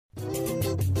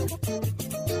The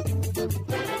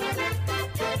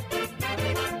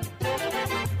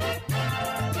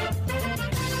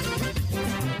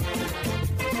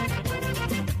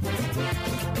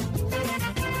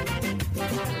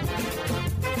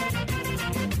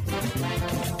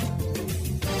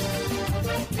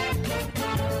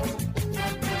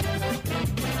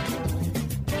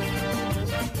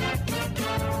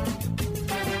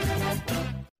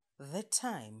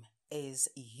time is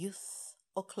Youth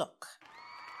O'Clock.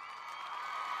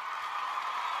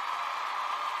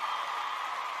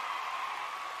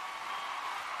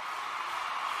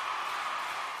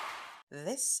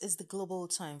 This is the global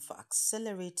time for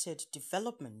accelerated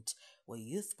development, where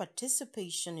youth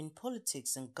participation in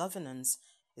politics and governance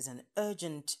is an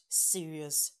urgent,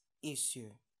 serious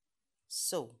issue.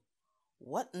 So,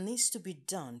 what needs to be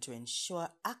done to ensure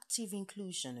active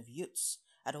inclusion of youths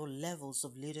at all levels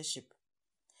of leadership?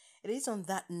 It is on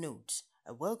that note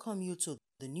I welcome you to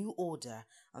the New Order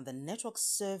on the network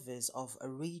service of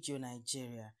Radio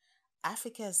Nigeria,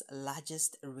 Africa's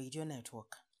largest radio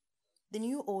network. The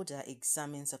New Order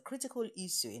examines a critical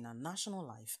issue in our national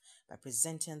life by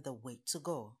presenting the way to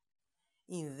go.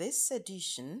 In this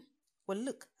edition, we'll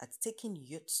look at taking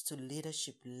youths to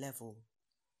leadership level.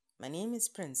 My name is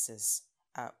Princess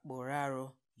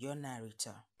Boraro, your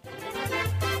narrator.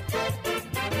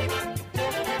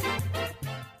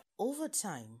 Over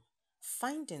time,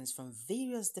 findings from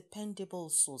various dependable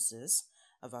sources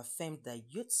have affirmed that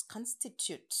youths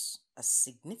constitute a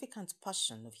significant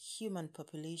portion of human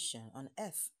population on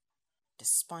Earth.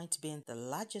 Despite being the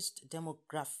largest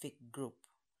demographic group,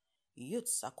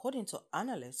 youths, according to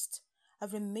analysts,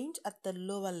 have remained at the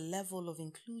lower level of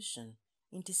inclusion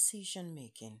in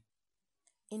decision-making.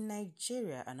 In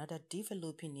Nigeria and other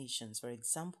developing nations, for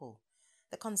example,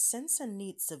 the concerns and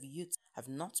needs of youth have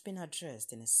not been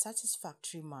addressed in a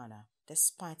satisfactory manner,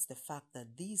 despite the fact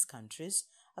that these countries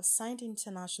have signed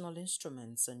international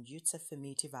instruments on youth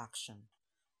affirmative action.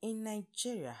 In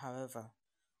Nigeria, however,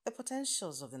 the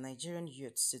potentials of the Nigerian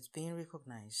youths is being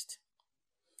recognized.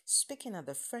 Speaking at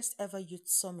the first ever Youth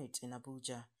Summit in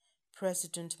Abuja,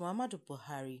 President Muhammadu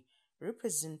Buhari,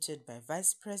 represented by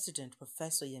Vice President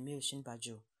Professor Yemi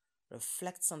Osinbajo,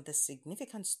 reflects on the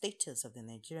significant status of the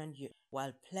Nigerian youth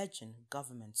while pledging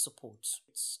government support.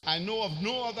 I know of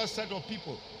no other set of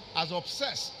people as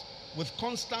obsessed with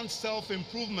constant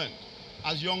self-improvement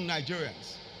as young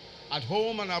Nigerians. At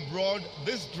home and abroad,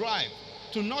 this drive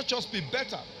to not just be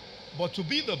better, but to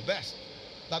be the best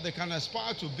that they can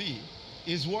aspire to be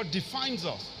is what defines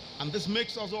us, and this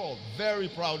makes us all very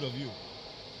proud of you.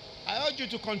 I urge you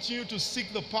to continue to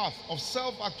seek the path of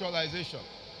self-actualization.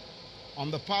 On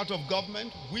the part of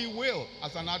government, we will,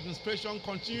 as an administration,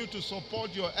 continue to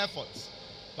support your efforts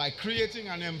by creating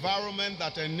an environment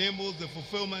that enables the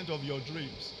fulfillment of your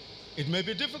dreams. It may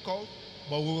be difficult,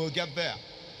 but we will get there.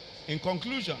 In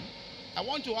conclusion, I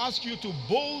want to ask you to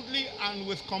boldly and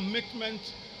with commitment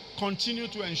continue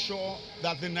to ensure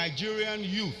that the Nigerian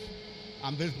youth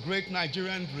and this great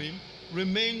Nigerian dream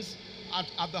remains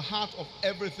at the heart of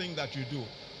everything that you do.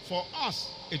 For us,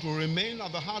 it will remain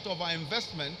at the heart of our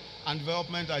investment and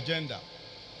development agenda.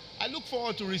 I look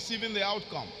forward to receiving the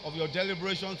outcome of your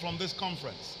deliberations from this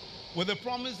conference, with the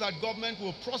promise that government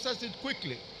will process it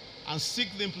quickly and seek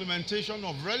the implementation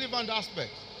of relevant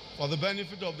aspects for the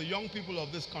benefit of the young people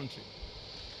of this country.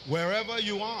 Wherever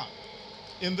you are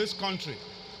in this country,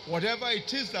 whatever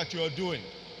it is that you are doing,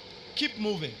 keep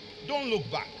moving. Don't look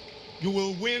back. You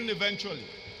will win eventually.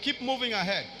 Keep moving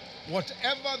ahead.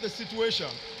 Whatever the situation,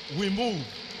 we move.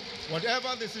 Whatever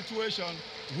the situation,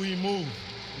 we move.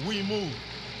 We move.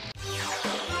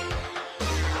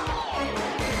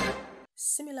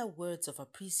 Similar words of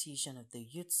appreciation of the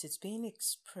youths is being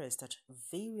expressed at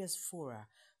various fora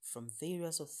from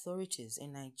various authorities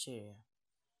in Nigeria.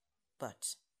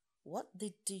 But what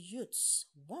did the youths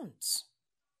want?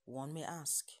 One may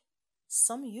ask.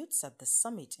 Some youths at the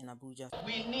summit in Abuja.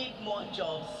 We need more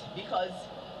jobs because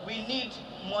we need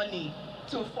money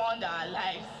to fund our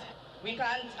lives. We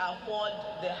can't afford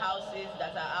the houses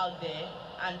that are out there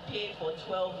and pay for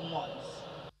 12 months.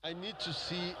 I need to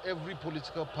see every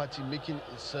political party making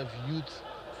itself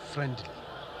youth-friendly.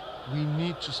 We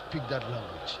need to speak that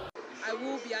language. I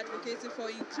will be advocating for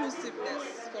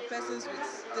inclusiveness for persons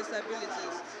with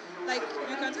disabilities. Like,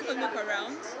 you can take a look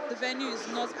around, the venue is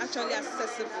not actually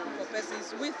accessible for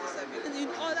persons with disabilities. In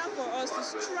order for us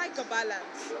to strike a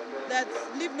balance,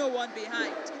 let's leave no one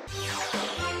behind.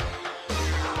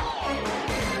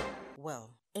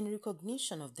 Well, in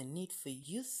recognition of the need for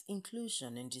youth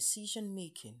inclusion in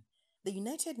decision-making, the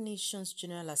United Nations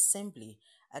General Assembly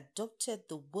adopted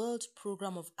the World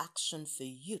Programme of Action for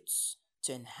Youths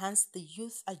to enhance the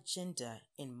youth agenda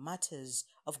in matters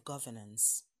of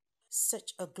governance.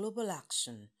 Such a global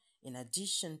action, in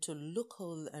addition to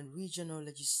local and regional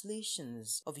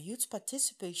legislations of youth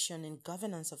participation in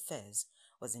governance affairs,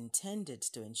 was intended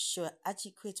to ensure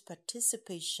adequate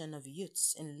participation of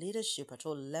youths in leadership at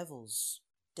all levels.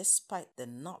 Despite the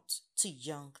Not Too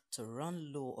Young to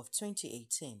Run law of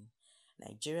 2018,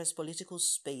 Nigeria's political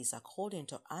space, according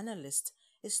to analysts,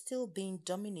 is still being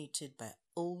dominated by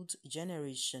old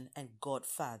generation and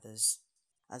godfathers.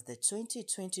 As the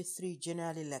 2023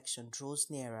 general election draws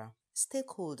nearer,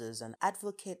 stakeholders and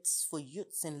advocates for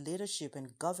youths in leadership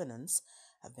and governance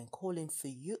have been calling for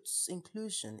youth's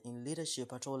inclusion in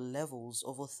leadership at all levels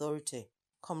of authority.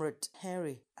 Comrade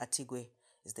Henry Atigwe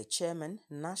is the chairman,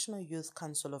 National Youth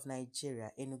Council of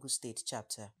Nigeria, Enugu State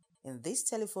Chapter. In this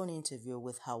telephone interview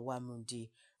with Hawa Mundi,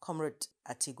 Comrade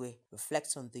Atigwe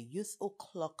reflects on the Youth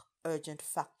O'Clock urgent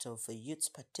factor for youth's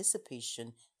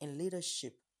participation in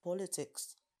leadership,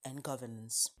 politics, and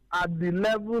governance. At the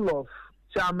level of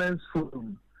Chairman's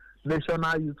Forum,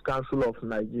 National Youth Council of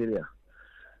Nigeria,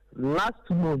 last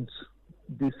month,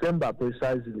 December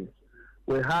precisely,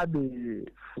 we had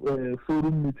a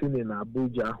forum meeting in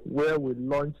Abuja where we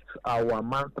launched our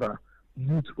mantra,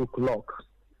 Youth O'Clock.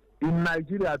 In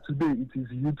Nigeria today, it is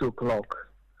Youth O'Clock.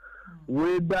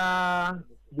 Whether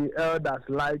the elders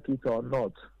like it or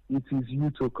not, it is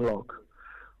Youth O'Clock.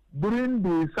 During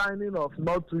the signing of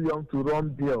Not Too Young to Run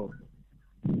bill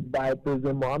by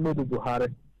President Muhammadu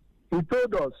Buhari, he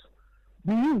told us,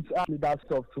 the youth are leaders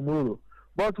of tomorrow.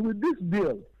 But with this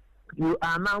bill, you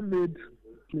are now made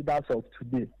leaders of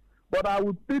today. But I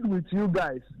will plead with you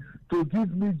guys to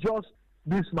give me just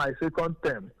this my second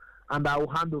term, and I will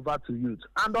hand over to youth.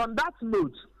 And on that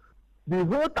note, the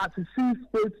whole 36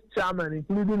 state chairmen,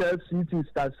 including FCT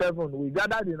Star 7, we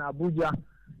gathered in Abuja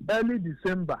early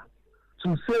December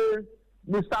to say,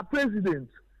 Mr. President,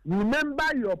 remember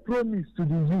your promise to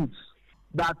the youth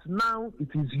that now it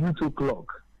is Youth O'Clock.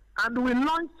 And we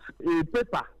launched a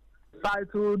paper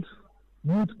titled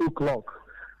Youth O'Clock.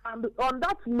 And on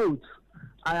that note,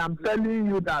 I am telling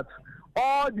you that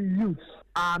all the youths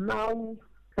are now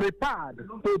prepared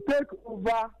to take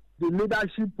over the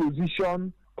leadership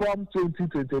position come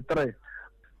 2023.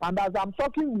 And as I'm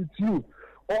talking with you,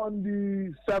 on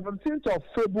the 17th of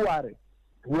February,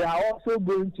 we are also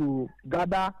going to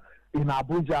gather in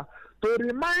Abuja to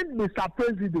remind Mr.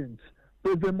 President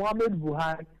Muhammadu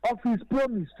Buhari of his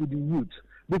promise to the youth.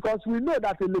 Because we know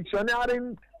that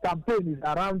electioneering campaign is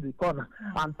around the corner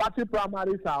and party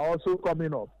primaries are also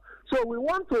coming up. So we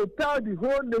want to tell the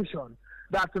whole nation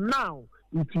that now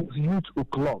it is Youth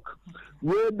O'Clock.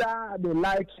 Whether they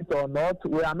like it or not,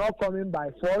 we are not coming by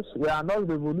force, we are not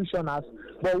revolutionaries,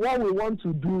 but what we want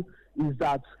to do is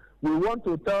that we want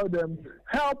to tell them,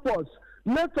 help us,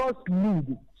 let us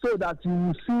lead so that you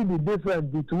will see the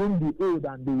difference between the old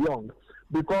and the young.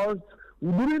 Because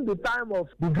during the time of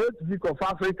the great Vic of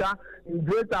Africa, the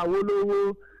great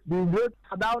Awolowo, the great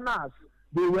Sadaunas,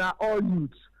 they were all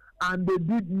youths and they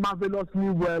did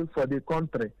marvelously well for the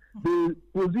country. They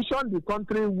positioned the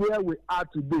country where we are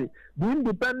today. The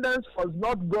independence was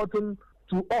not gotten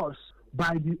to us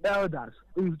by the elders.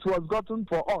 It was gotten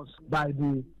for us by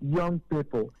the young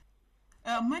people.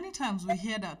 Many times we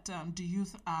hear that the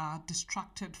youth are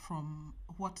distracted from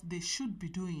what they should be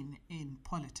doing in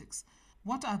politics.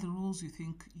 What are the roles you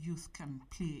think youth can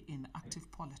play in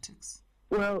active politics?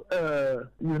 Well,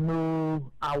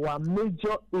 our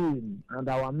major aim and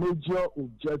our major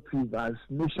objective as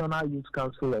National Youth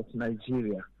Council of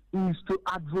Nigeria is to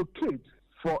advocate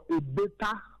for a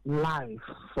better life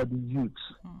for the youth.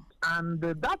 And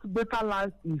that better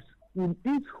life is in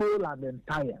its whole and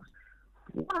entire.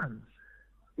 One,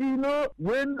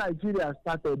 when Nigeria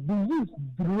started, the youth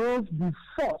drove the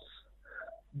force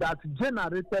that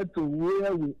generated to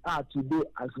where we are today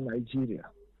as Nigeria.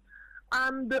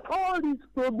 And all these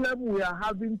problems we are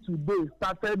having today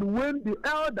started when the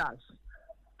elders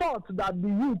thought that the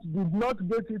youth did not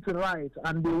get it right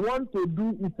and they want to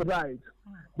do it right.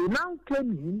 They now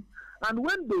came in, and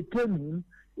when they came in,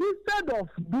 instead of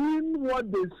doing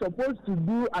what they're supposed to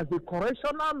do as a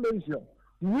correctional measure,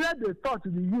 where they thought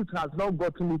the youth has not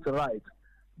gotten it right,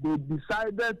 they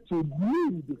decided to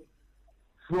lead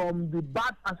from the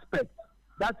bad aspect.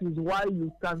 That is why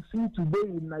you can see today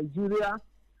in Nigeria,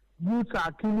 youths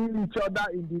are killing each other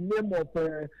in the name of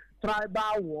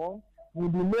tribal war,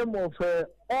 in the name of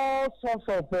all sorts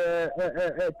of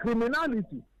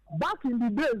criminality. Back in the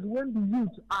days when the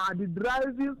youth are the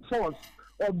driving force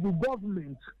of the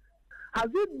government, has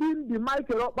it been the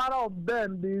Michael Okpara of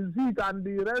them, the Zik and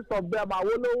the rest of them,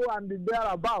 Awolowo and the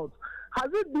thereabouts, has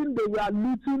it been they were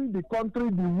looting the country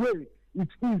the way it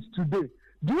is today,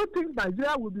 do you think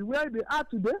Nigeria will be where they are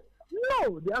today?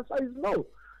 No, the answer is no.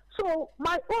 So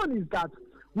my own is that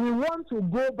we want to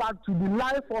go back to the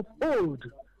life of old,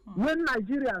 when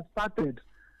Nigeria started,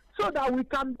 so that we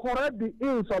can correct the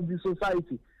ills of the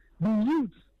society. The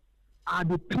youth are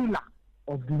the pillar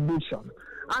of the nation,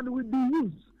 and with the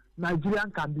youth, Nigeria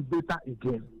can be better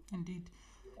again. Indeed.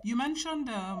 You mentioned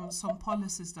some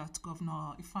policies that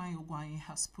Governor Ifeanyi Ugwuanyi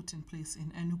has put in place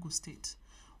in Enugu State.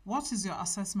 What is your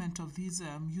assessment of these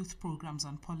youth programs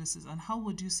and policies, and how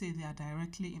would you say they are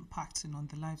directly impacting on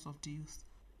the lives of the youth?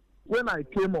 When I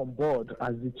came on board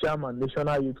as the chairman,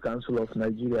 National Youth Council of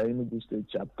Nigeria, Enugu State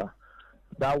chapter,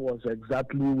 that was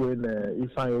exactly when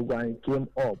Ifeanyi Ugwuanyi came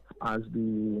up as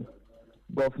the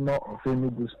governor of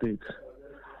Enugu State,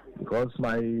 because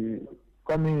my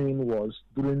coming in was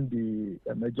during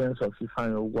the emergence of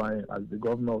Ifeanyi Ugwuanyi as the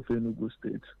governor of Enugu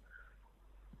State.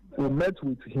 We met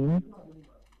with him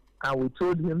and we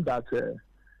told him that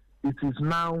it is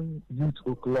now youth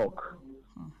o'clock.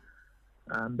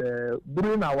 And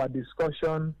during our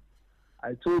discussion,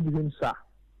 I told him, sir,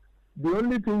 the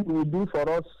only thing you will do for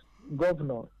us,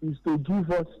 governor, is to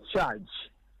give us charge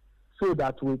so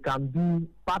that we can be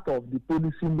part of the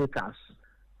policy makers.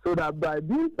 So that by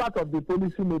being part of the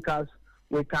policy makers,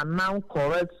 we can now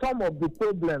correct some of the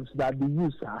problems that the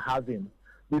youth are having.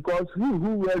 Because he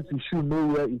who wears the shoe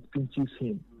knows where it pinches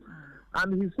him.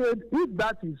 And he said, if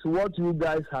that is what you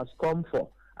guys have come for,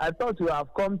 I thought you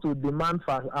have come to demand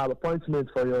for appointment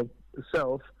for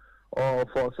yourself or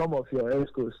for some of your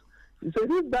escorts. He said,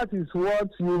 if that is what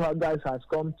you guys have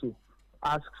come to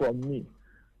ask from me,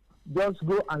 just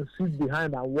go and sit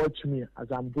behind and watch me as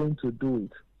I'm going to do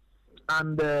it.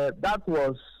 And that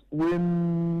was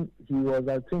when he was,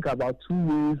 I think, about 2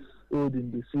 years old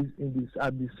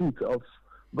at the seat of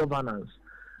governance.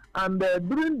 And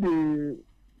during the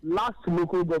last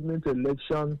local government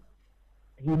election,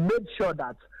 he made sure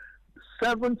that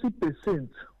 70%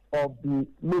 of the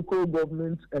local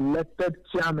government elected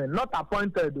chairmen, not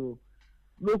appointed though,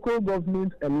 local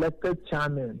government elected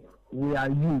chairmen were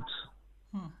youth.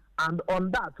 And on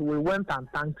that, we went and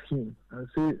thanked him and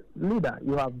said, leader,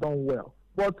 you have done well.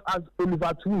 But as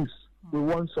Oliver Twist, we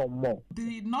want some more.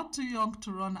 The Not Too Young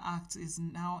to Run Act is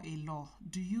now a law.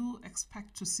 Do you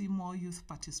expect to see more youth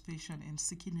participation in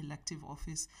seeking elective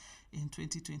office in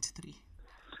 2023?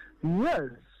 Yes.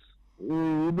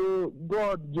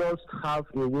 God just has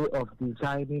a way of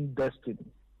designing destiny.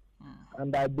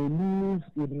 And I believe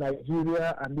in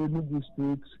Nigeria and Enugu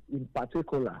State in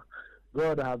particular,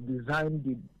 God has designed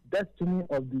the destiny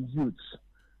of the youth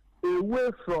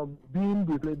away from being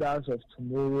the leaders of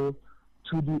tomorrow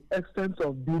to the extent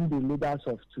of being the leaders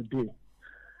of today.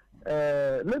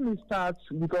 Let me start,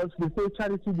 because they say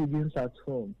charity begins at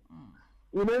home.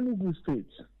 In Enugu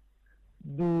State,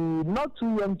 the Not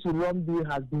Too Young to Run bill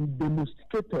has been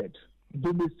domesticated,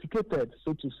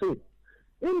 so to say,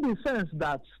 in the sense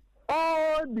that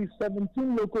all the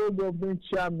 17 local government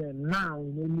chairmen now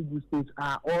in Enugu State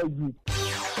are all youth.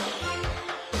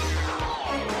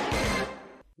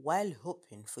 While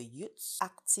hoping for youth's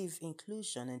active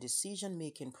inclusion in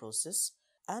decision-making process,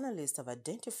 analysts have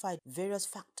identified various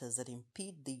factors that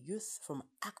impede the youth from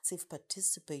active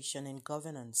participation in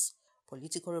governance,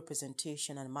 political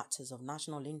representation, and matters of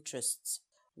national interests.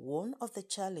 One of the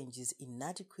challenges is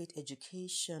inadequate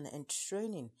education and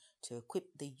training to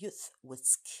equip the youth with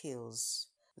skills.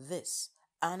 This,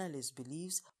 analysts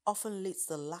believe, often leads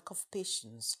to the lack of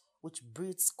patience, which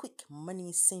breeds quick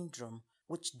money syndrome,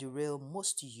 which derail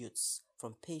most youths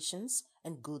from patience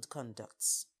and good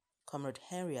conducts. Comrade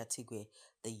Henry Atigwe,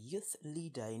 the youth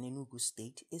leader in Enugu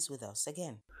State, is with us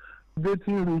again.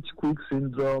 Getting rich quick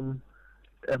syndrome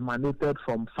emanated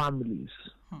from families.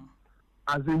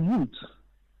 As a youth,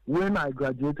 when I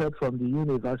graduated from the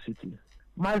university,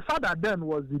 my father then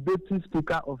was the deputy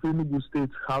speaker of Enugu State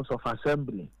House of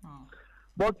Assembly.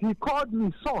 But he called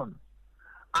me, son,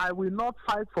 I will not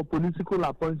fight for political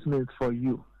appointments for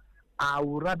you. I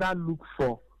would rather look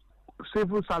for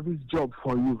civil service job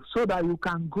for you so that you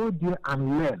can go there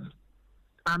and learn.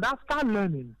 And after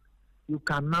learning, you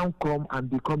can now come and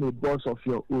become a boss of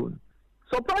your own.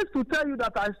 Surprised to tell you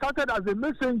that I started as a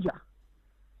messenger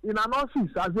in an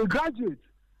office as a graduate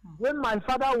when my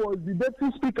father was the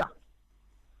deputy speaker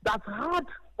that had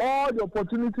all the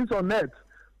opportunities on earth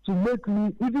to make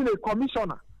me even a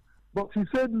commissioner. But he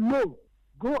said, no,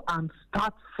 go and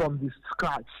start from the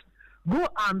scratch. Go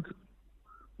and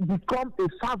become a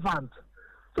servant.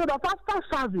 So that after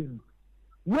serving,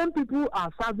 when people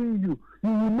are serving you, you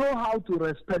will know how to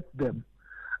respect them.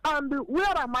 And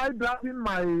where am I driving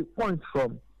my point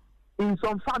from? In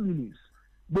some families,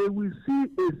 they will see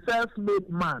a self-made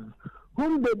man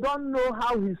whom they don't know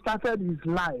how he started his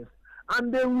life.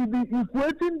 And they will be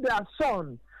equating their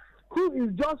son, who is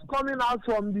just coming out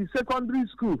from the secondary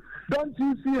school. Don't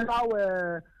you see how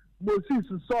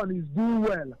Moses' son is doing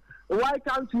well? Why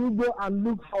can't you go and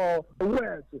look for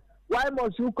wealth? Why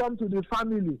must you come to the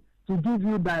family to give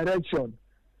you direction?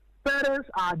 Parents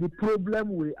are the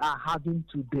problem we are having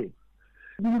today.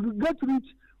 The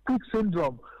get-rich-quick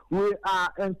syndrome we are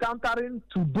encountering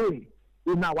today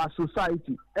in our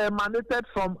society emanated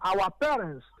from our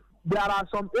parents. There are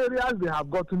some areas they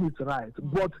have gotten it right,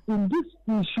 but in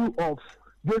this issue of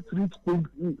get-rich-quick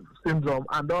syndrome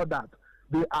and all that,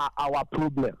 they are our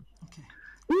problem. Okay.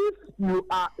 If you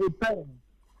are a parent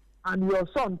and your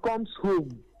son comes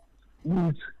home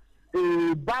with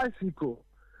a bicycle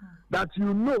that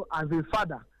you know as a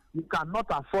father you cannot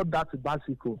afford that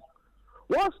bicycle,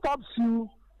 what stops you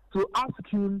to ask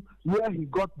him where he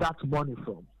got that money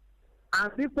from?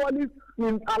 And equally,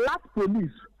 in alert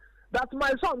police, that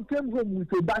my son came home with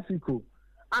a bicycle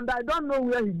and I don't know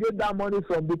where he get that money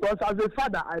from, because as a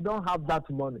father I don't have that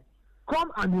money.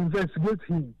 Come and investigate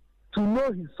him to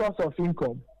know his source of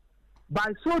income.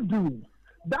 By so doing,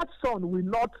 that son will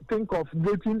not think of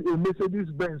getting a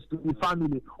Mercedes-Benz to the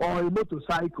family or a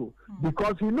motorcycle,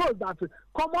 because he knows that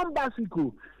common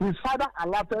bicycle, his father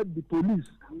alerted the police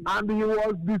and he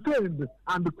was detained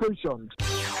and questioned.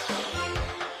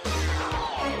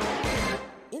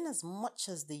 Inasmuch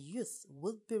as the youth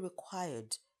would be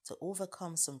required to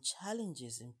overcome some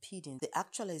challenges impeding the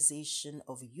actualization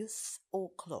of youth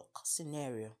o'clock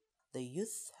scenario, the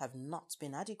youth have not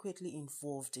been adequately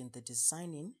involved in the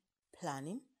designing,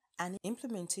 planning, and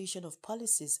implementation of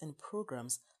policies and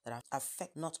programs that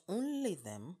affect not only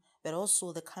them, but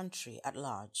also the country at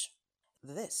large.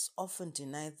 This often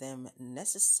denies them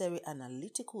necessary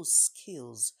analytical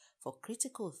skills for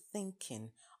critical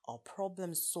thinking or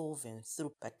problem solving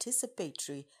through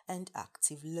participatory and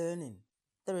active learning.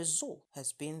 The result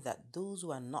has been that those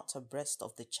who are not abreast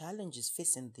of the challenges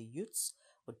facing the youths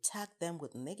would tag them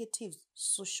with negative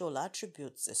social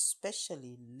attributes,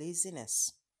 especially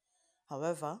laziness.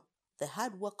 However, the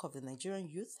hard work of the Nigerian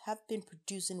youth have been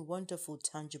producing wonderful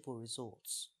tangible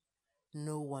results.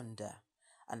 No wonder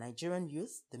a Nigerian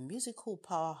youth, the musical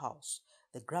powerhouse,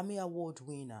 the Grammy Award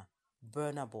winner,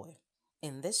 Burna Boy,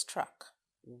 in this track,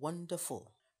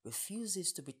 Wonderful,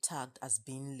 refuses to be tagged as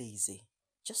being lazy,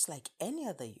 just like any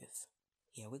other youth.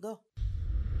 Here we go.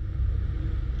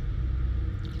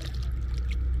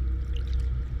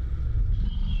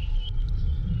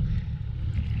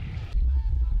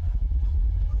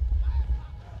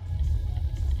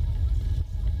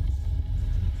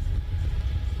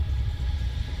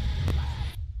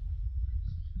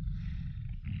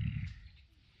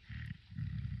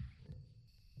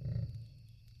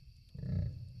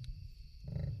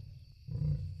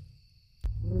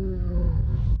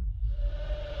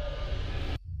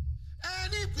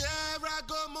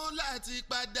 Láti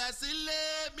padà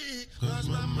sílé mi, 'cause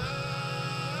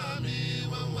mama mi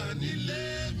wọ́n wà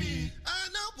nílé mi. I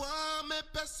know one me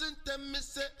person tell me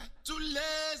say I'm too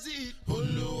lazy.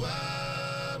 Olúwa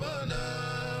bọ̀nà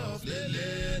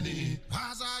ọ̀flẹ̀lẹ̀ ni.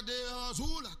 As I dey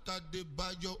hustle, àtàdé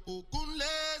báyọ̀ òkun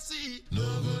lazy. No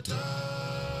go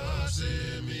talk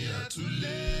say me I'm too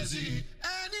lazy.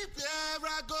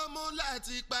 Anywhere I go mo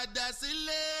láti padà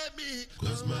sílé mi,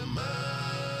 'cause mama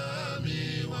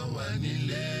mi wọ́n wà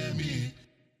nílé mi.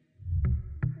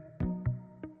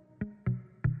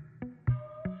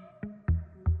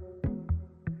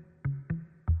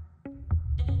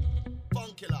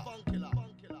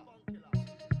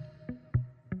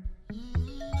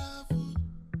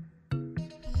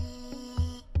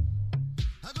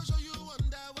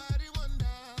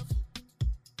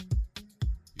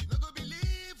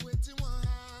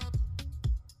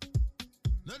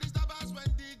 No disturbance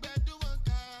when the bed do one.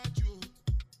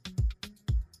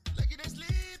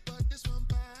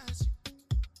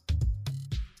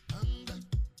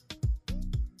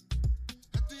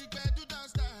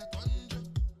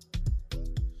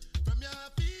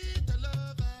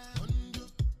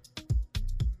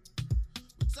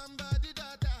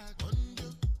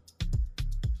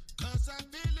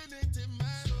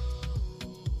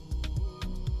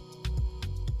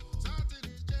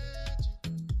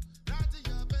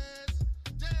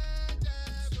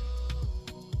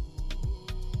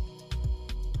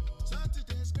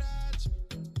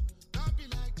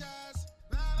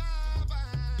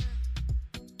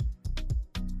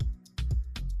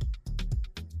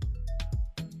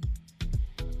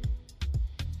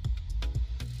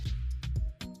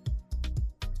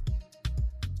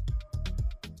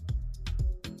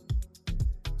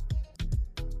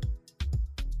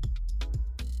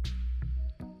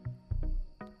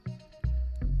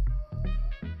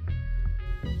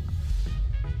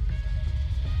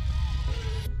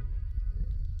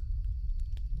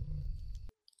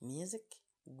 music,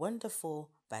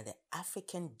 wonderful by the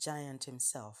African giant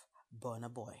himself,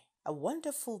 Burna Boy. A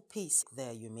wonderful piece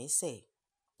there, you may say.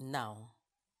 Now,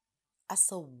 as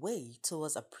a way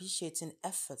towards appreciating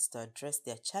efforts to address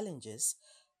their challenges,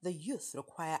 the youth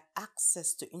require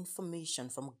access to information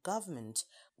from government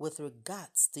with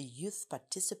regards to youth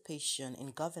participation in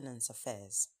governance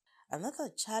affairs. Another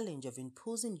challenge of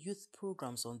imposing youth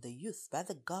programs on the youth by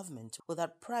the government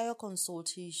without prior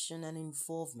consultation and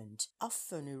involvement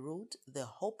often erode the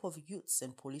hope of youths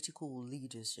in political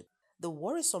leadership. The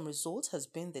worrisome result has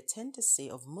been the tendency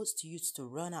of most youths to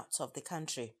run out of the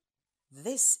country.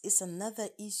 This is another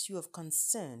issue of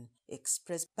concern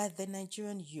expressed by the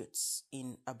Nigerian youths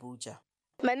in Abuja.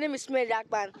 My name is Mary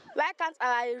Akban. Why can't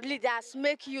our leaders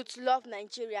make youth love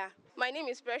Nigeria? My name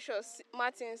is Precious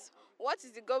Martins. What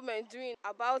is the government doing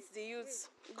about the youths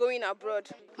going abroad?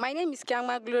 My name is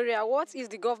Kiama Gloria. What is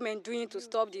the government doing to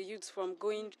stop the youths from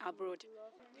going abroad?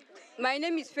 My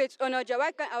name is Faith Onoja.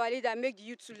 Why can't our leader make the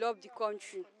youth to love the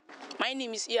country? My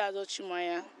name is Iyado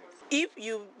Chumaya. If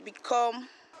you become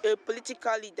a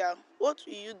political leader, what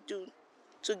will you do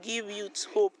to give youth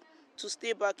hope to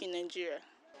stay back in Nigeria?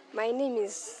 My name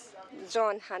is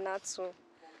John Hanatu.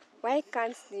 Why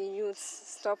can't the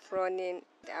youths stop running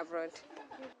abroad?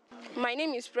 My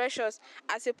name is Precious.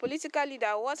 As a political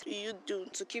leader, what will you do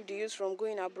to keep the youth from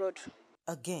going abroad?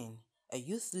 Again, a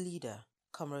youth leader,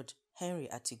 Comrade Henry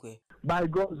Atigwe. By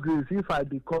God's grace, if I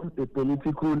become a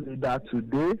political leader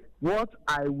today, what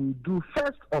I will do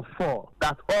first of all,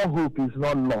 that all hope is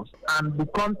not lost, and the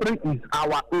country is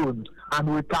our own,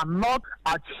 and we cannot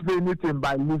achieve anything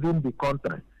by leaving the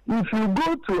country. If you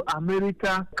go to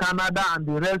America, Canada, and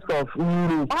the rest of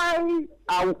Europe, why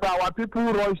our people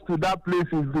rush to that place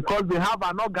is because they have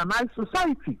an organized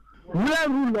society where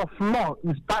rule of law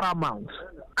is paramount.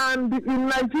 And in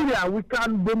Nigeria, we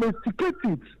can domesticate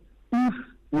it if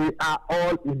we are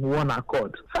all in one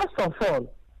accord. First of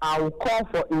all, I will call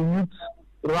for a youth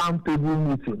roundtable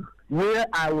meeting where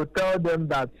I will tell them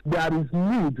that there is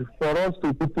need for us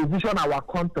to position our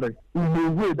country in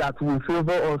a way that will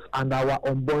favor us and our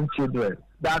unborn children.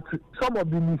 That some of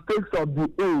the mistakes of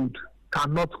the old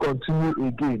cannot continue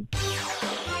again.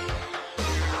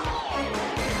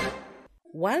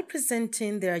 While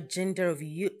presenting the agenda of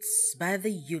youths by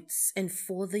the youths and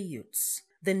for the youths,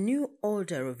 the new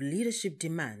order of leadership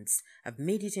demands have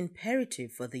made it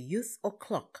imperative for the youth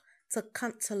o'clock to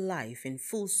come to life in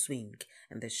full swing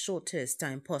in the shortest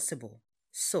time possible.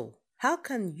 So, how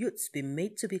can youths be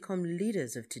made to become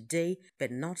leaders of today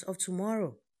but not of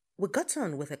tomorrow? We got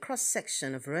on with a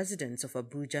cross-section of residents of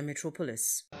Abuja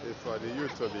metropolis. It's for the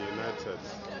youth to be united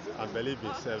and believe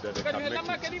itself that they can make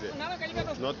it today,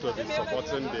 not to be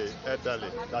supporting the elderly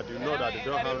that you know that they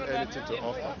don't have anything to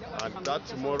offer, and that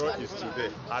tomorrow is today,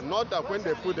 and not that when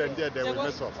they put them there they will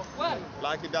mess up.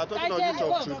 Like they are talking of youth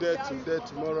of today,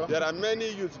 tomorrow. There are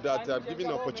many youths that are given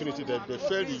opportunity that they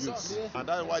fail the youth, and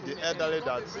that's why the elderly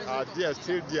that are there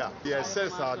still there. The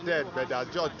essence are dead, but they are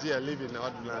just there living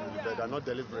ordinarily, but they are not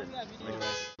delivering.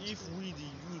 If we the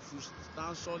youth will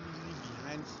stand solidly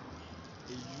behind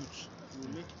a youth, we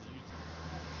will make the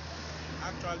youth.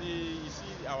 Actually, you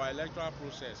see our electoral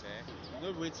process,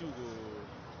 no waiting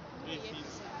go make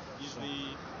it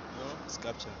easily,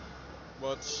 capture.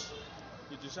 But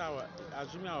it is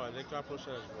assuming our electoral process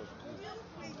was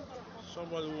good.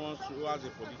 Somebody who has a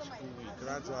political will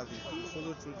gradually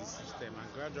follow through the system,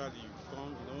 and gradually you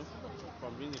become,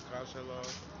 from being a councillor,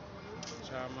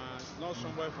 chairman, not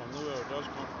somebody from nowhere will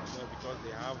just come from there because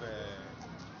they have a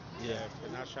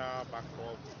financial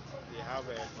backup, they have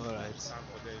a stand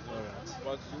for them.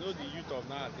 But the youth of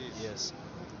nowadays, yes,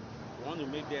 you want to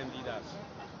make them leaders.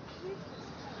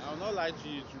 I will not lie to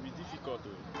you, it will be difficult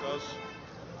because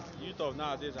youth of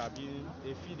nowadays I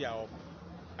feel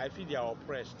they are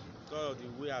oppressed because of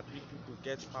the way at which people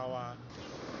get power.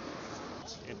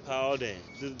 Empower them,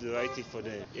 do the right thing for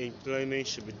them. Employment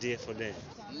should be there for them.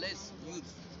 Unless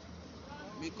youth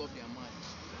make up their minds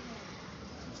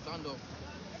to stand up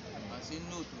and say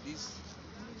no to this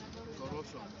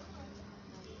corruption,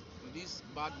 to this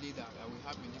bad leader that we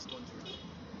have in this country,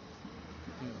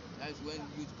 that is when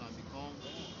youth can become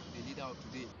the leader of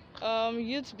today.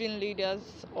 Youth being leaders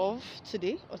of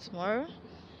today or tomorrow,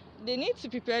 they need to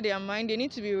prepare their mind, they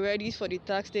need to be ready for the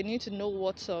task, they need to know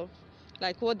what's up.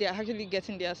 Like what they're actually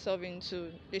getting themselves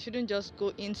into. They shouldn't just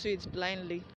go into it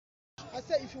blindly. I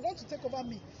said, if you want to take over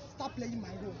me, start playing my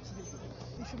role today.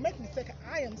 If you make mistake,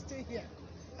 I am still here.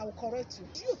 I will correct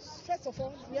you. Youth, first of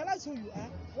all, realize who you are,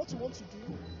 what you want to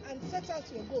do, and set out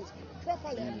your goals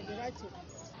properly and in the right way.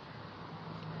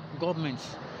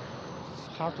 Governments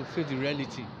have to face the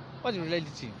reality. What's the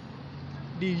reality?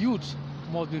 The youth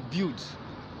must be built,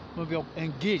 must be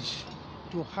engaged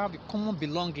to have the common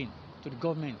belonging to the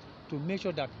government to make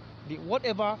sure that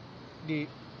whatever the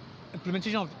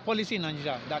implementation of policy in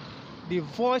Nigeria, that the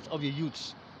voice of the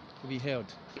youth will be heard.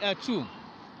 2,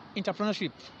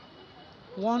 entrepreneurship.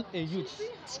 Once a youth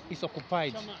is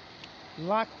occupied,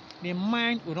 the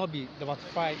mind will not be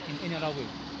diversified in any other way.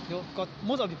 Because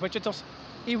most of the perpetrators,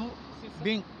 even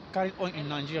being carried on in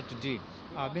Nigeria today,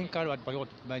 are being carried out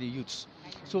by the youths.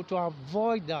 So to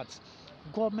avoid that,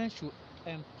 government should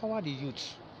empower the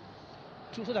youth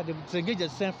so that they disengage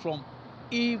themselves from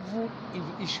evil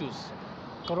issues,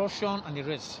 corruption and the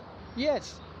rest.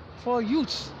 Yes, for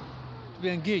youths to be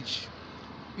engaged,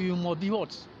 you must be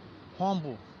what?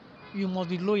 Humble. You must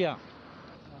be loyal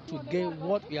to get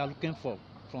what we are looking for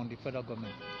from the federal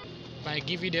government. By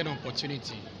giving them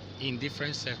opportunity in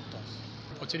different sectors,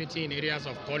 opportunity in areas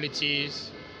of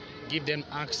politics, give them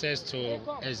access to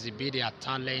exhibit their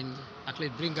talent, actually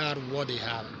bring out what they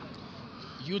have.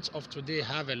 Youth of today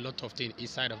have a lot of things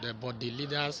inside of them, but the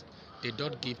leaders, they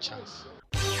don't give chance.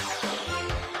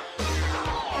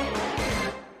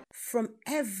 From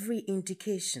every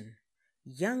indication,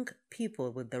 young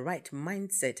people with the right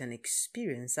mindset and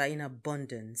experience are in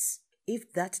abundance.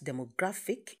 If that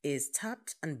demographic is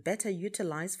tapped and better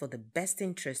utilized for the best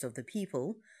interest of the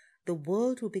people, the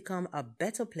world will become a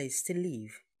better place to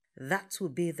live. That will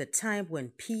be the time when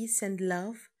peace and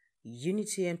love,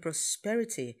 unity and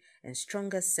prosperity, and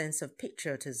stronger sense of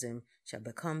patriotism shall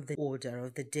become the order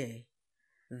of the day.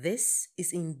 This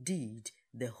is indeed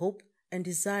the hope and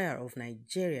desire of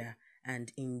Nigeria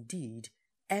and indeed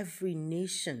every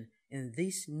nation in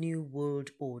this new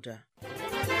world order.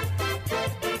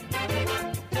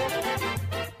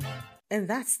 And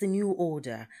that's the new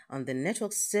order on the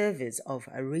network service of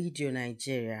Radio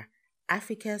Nigeria,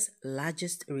 Africa's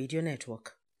largest radio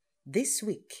network. This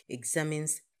week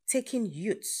examines taking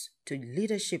youths to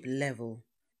leadership level.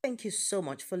 Thank you so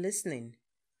much for listening.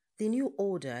 The new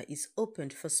order is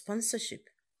opened for sponsorship.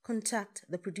 Contact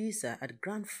the producer at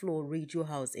Ground Floor Radio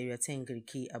House Area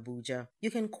Tengriki, Abuja.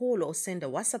 You can call or send a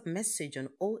WhatsApp message on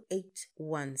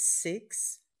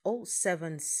 0816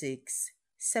 076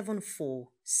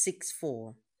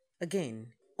 7464.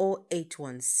 Again,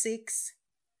 0816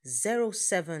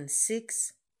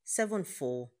 076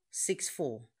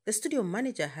 7464. The studio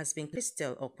manager has been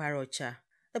Crystal Okparocha.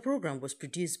 The program was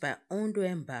produced by Ondo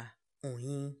Emba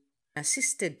Oyin,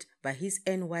 assisted by his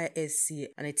NYSC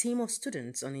and a team of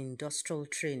students on industrial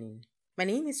training. My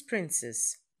name is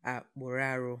Princess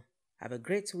Boraro. Have a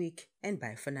great week and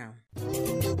bye for now.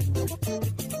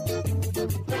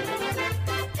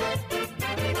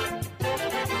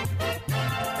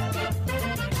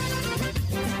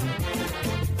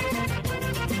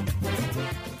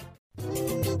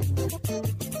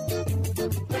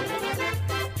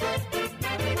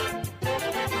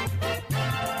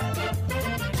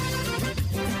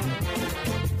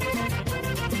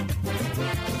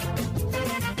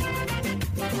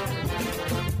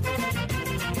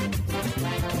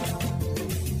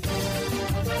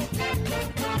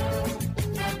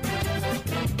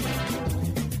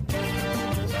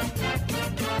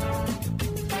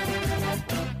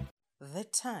 The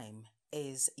time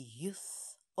is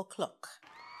Youth O'Clock.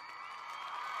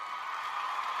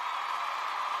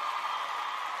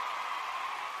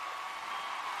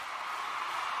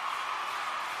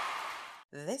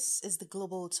 This is the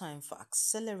global time for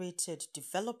accelerated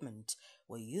development,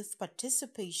 where youth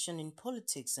participation in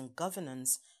politics and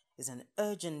governance is an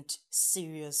urgent,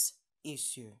 serious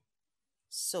issue.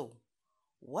 So,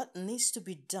 what needs to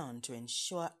be done to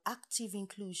ensure active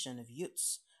inclusion of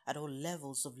youths at all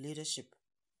levels of leadership?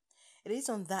 It is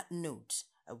on that note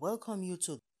I welcome you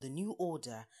to the new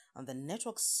order on the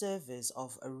network service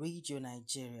of Radio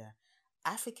Nigeria,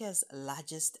 Africa's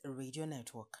largest radio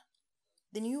network.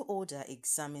 The new order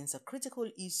examines a critical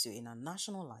issue in our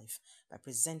national life by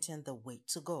presenting the way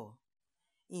to go.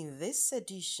 In this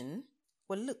edition,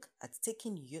 we'll look at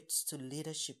taking youths to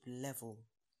leadership level.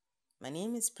 My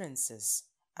name is Princess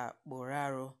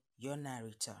Boraro, your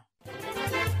narrator.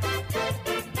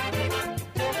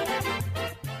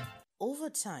 Over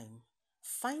time,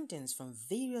 findings from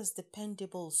various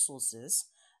dependable sources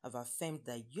have affirmed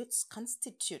that youths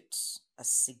constitute a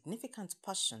significant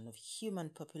portion of human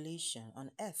population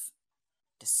on Earth.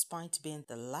 Despite being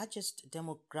the largest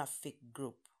demographic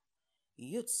group,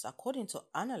 youths, according to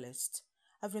analysts,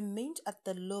 have remained at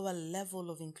the lower level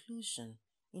of inclusion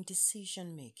in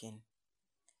decision-making.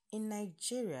 In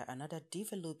Nigeria and other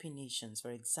developing nations,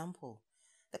 for example,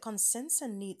 the concerns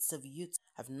and needs of youth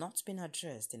have not been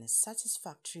addressed in a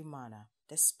satisfactory manner,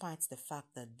 despite the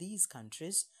fact that these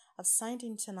countries have signed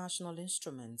international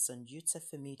instruments on youth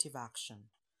affirmative action.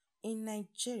 In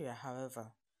Nigeria, however,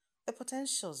 the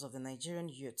potentials of the Nigerian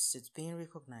youths is being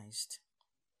recognized.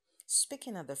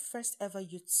 Speaking at the first ever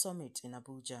Youth Summit in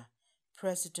Abuja,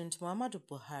 President Muhammadu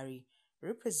Buhari,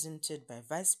 represented by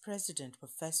Vice President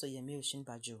Professor Yemi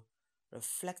Osinbajo,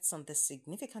 reflects on the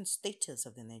significant status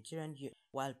of the Nigerian youth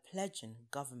while pledging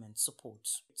government support.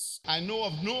 I know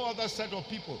of no other set of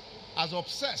people as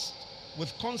obsessed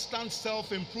with constant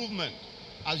self-improvement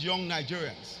as young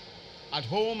Nigerians. At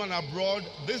home and abroad,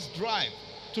 this drive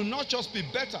to not just be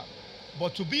better,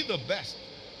 but to be the best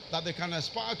that they can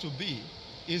aspire to be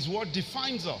is what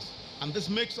defines us, and this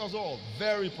makes us all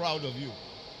very proud of you.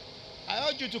 I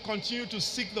urge you to continue to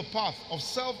seek the path of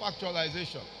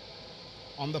self-actualization.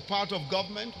 On the part of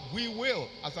government, we will,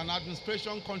 as an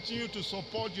administration, continue to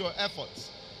support your efforts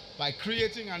by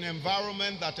creating an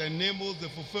environment that enables the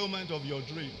fulfillment of your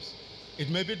dreams. It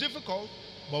may be difficult,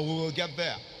 but we will get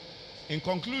there. In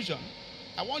conclusion,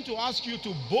 I want to ask you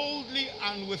to boldly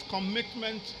and with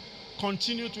commitment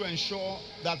continue to ensure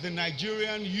that the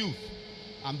Nigerian youth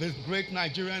and this great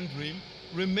Nigerian dream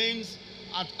remains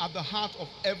at the heart of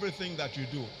everything that you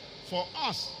do. For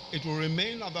us, it will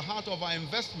remain at the heart of our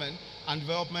investment and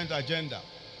development agenda.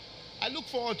 I look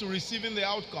forward to receiving the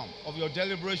outcome of your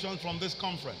deliberations from this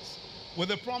conference with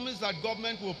the promise that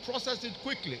government will process it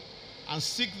quickly and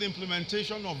seek the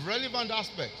implementation of relevant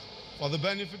aspects for the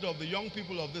benefit of the young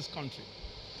people of this country.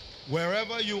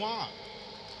 Wherever you are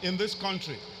in this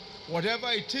country, whatever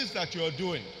it is that you are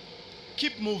doing,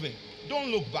 keep moving. Don't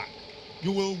look back.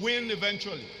 You will win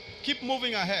eventually. Keep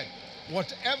moving ahead.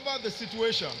 Whatever the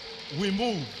situation, we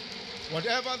move.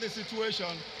 Whatever the situation,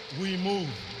 we move.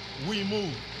 We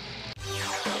move.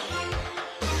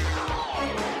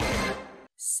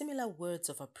 Similar words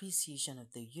of appreciation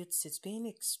of the youths is being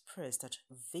expressed at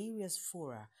various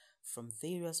fora from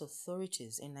various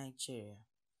authorities in Nigeria.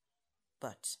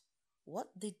 But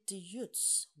what did the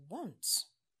youths want?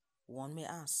 One may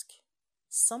ask.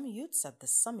 Some youths at the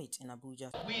summit in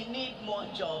Abuja. We need more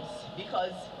jobs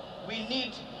because we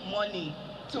need money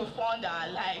to fund our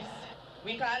lives.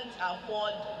 We can't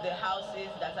afford the houses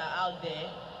that are out there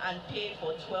and pay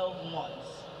for 12 months.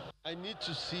 I need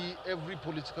to see every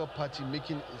political party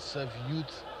making itself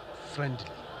youth-friendly.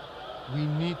 We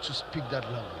need to speak that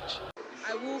language.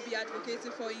 I will be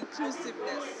advocating for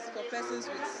inclusiveness for persons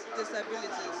with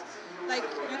disabilities. Like,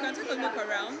 you can take a look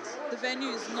around, the venue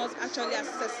is not actually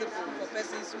accessible for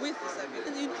persons with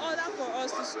disabilities. In order for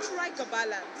us to strike a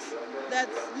balance,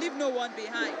 let's leave no one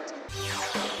behind.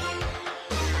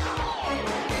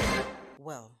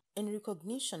 Well, in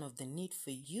recognition of the need for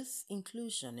youth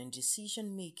inclusion in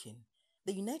decision-making,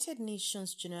 the United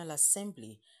Nations General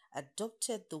Assembly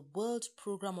adopted the World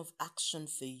Programme of Action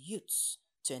for Youths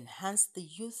to enhance the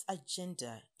youth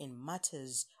agenda in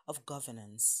matters of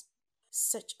governance.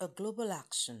 Such a global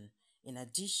action, in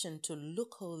addition to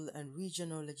local and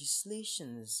regional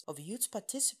legislations of youth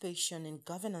participation in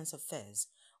governance affairs,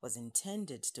 was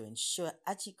intended to ensure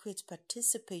adequate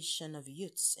participation of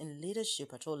youths in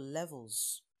leadership at all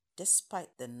levels.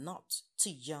 Despite the Not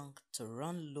Too Young to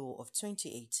Run law of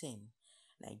 2018,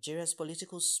 Nigeria's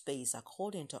political space,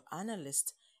 according to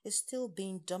analysts, is still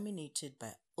being dominated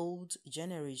by old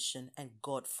generation and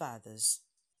godfathers.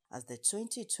 As the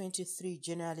 2023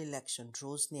 general election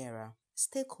draws nearer,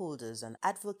 stakeholders and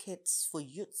advocates for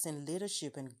youths in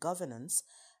leadership and governance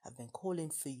have been calling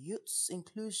for youths'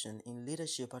 inclusion in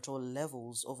leadership at all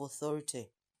levels of authority.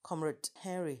 Comrade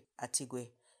Henry Atigwe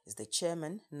is the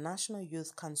chairman, National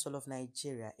Youth Council of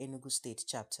Nigeria, Enugu State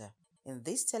Chapter. In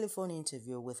this telephone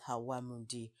interview with Hawa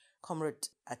Mundi, Comrade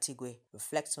Atigwe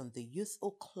reflects on the Youth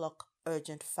O'Clock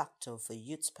urgent factor for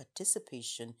youth's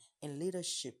participation in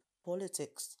leadership,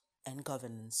 politics, and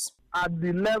governance. At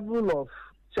the level of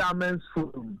Chairman's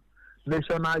Forum,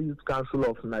 National Youth Council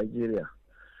of Nigeria,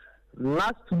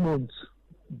 last month,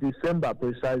 December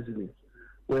precisely,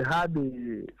 we had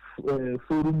a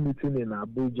forum meeting in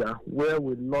Abuja where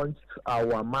we launched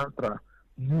our mantra,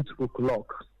 Youth O'Clock.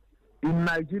 In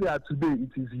Nigeria today,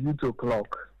 it is Youth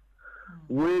O'Clock.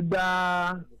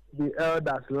 Whether the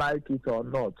elders like it or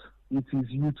not, it is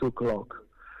Youth O'Clock.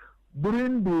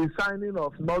 During the signing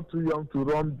of Not Too Young to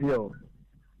Run bill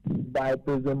by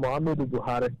President Muhammadu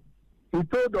Buhari, he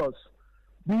told us,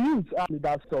 the youth are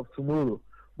leaders of tomorrow.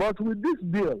 But with this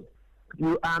bill,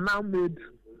 you are now made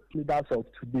leaders of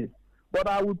today. But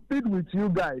I will plead with you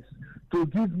guys to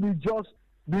give me just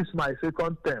this my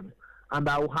second term, and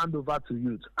I will hand over to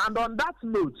youth. And on that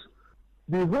note,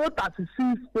 the whole 36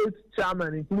 state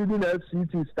chairmen, including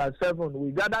FCT Star 7,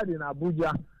 we gathered in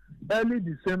Abuja early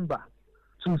December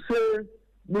to say,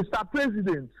 Mr.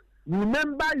 President,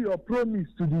 remember your promise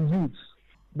to the youth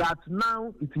that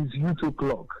now it is Youth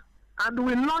O'Clock. And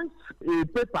we launched a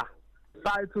paper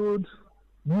titled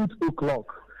Youth O'Clock.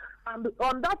 And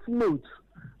on that note,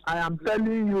 I am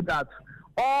telling you that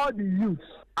all the youths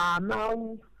are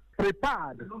now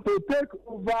prepared to take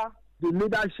over the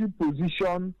leadership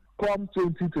position come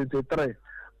 2023.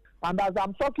 And as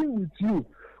I'm talking with you,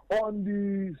 on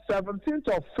the 17th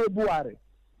of February,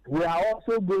 we are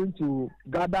also going to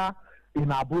gather in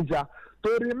Abuja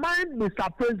to remind Mr.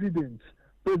 President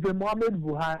Muhammadu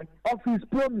Buhari of his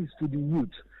promise to the youth,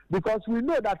 because we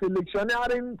know that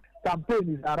electioneering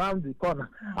campaign is around the corner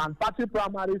and party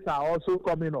primaries are also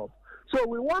coming up. So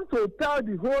we want to tell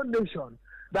the whole nation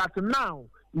that now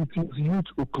it is Youth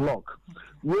O'Clock.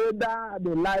 Whether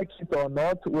they like it or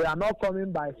not, we are not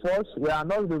coming by force, we are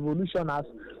not revolutionaries,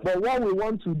 but what we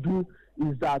want to do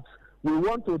is that we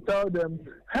want to tell them,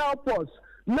 help us,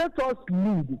 let us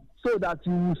lead, so that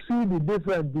you will see the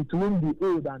difference between the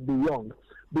old and the young.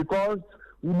 Because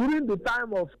during the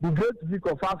time of the great Vic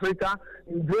of Africa,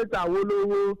 the great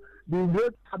Awolowo, the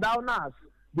great Sadaunas,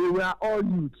 they were all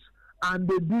youths, and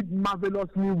they did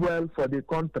marvelously well for the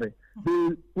country. They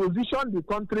positioned the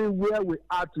country where we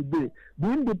are today.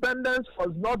 The independence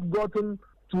was not gotten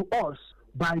to us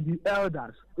by the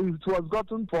elders. It was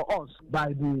gotten for us by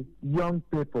the young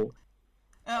people.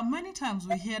 Many times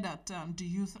we hear that the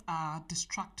youth are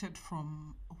distracted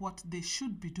from what they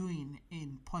should be doing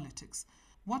in politics.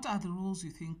 What are the roles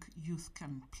you think youth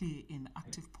can play in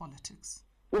active politics?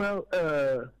 Well,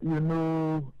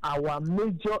 our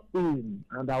major aim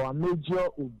and our major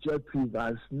objective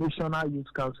as National Youth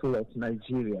Council of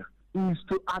Nigeria is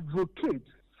to advocate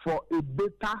for a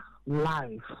better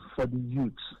life for the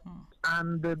youth.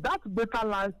 And that better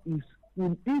life is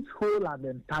in its whole and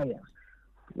entire.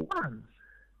 One,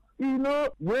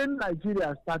 when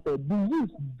Nigeria started, the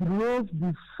youth drove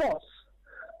the force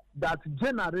that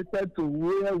generated to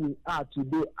where we are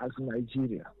today as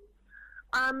Nigeria.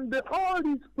 And all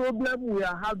these problems we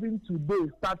are having today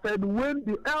started when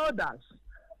the elders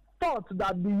thought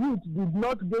that the youth did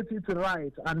not get it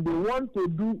right and they want to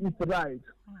do it right.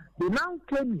 They now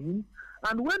came in,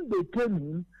 and when they came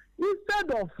in,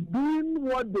 instead of doing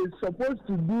what they're supposed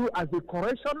to do as a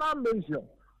correctional measure,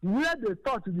 where they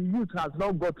thought the youth has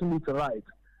not gotten it right,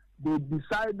 they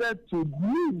decided to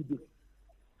lead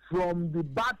from the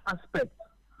bad aspect.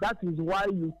 That is why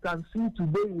you can see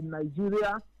today in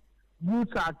Nigeria,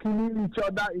 youths are killing each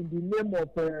other in the name of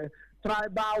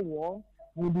tribal war,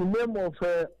 in the name of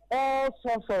all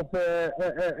sorts of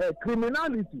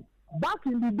criminality. Back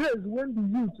in the days when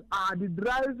the youth are the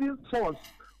driving force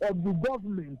of the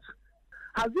government,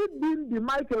 has it been the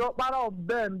Michael Okpara of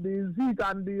them, the Zeke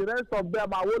and the rest of them,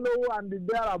 Awolowo and the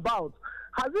thereabouts?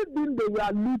 Has it been they were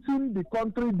looting the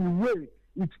country the way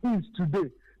it is today?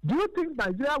 Do you think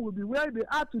Nigeria will be where they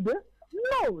are today?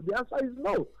 No, the answer is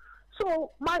no.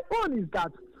 So my own is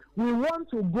that we want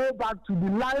to go back to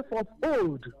the life of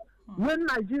old, when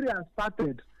Nigeria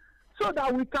started, so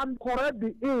that we can correct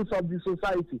the ills of the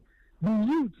society. The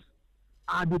youth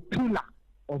are the pillar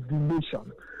of the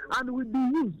nation. And with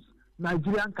the youth,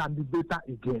 Nigeria can be better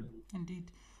again. Indeed.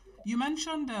 You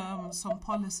mentioned some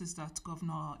policies that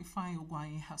Governor Ifeanyi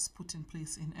Ugwuanyi has put in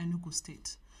place in Enugu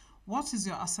State. What is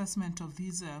your assessment of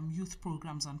these youth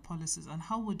programs and policies, and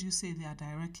how would you say they are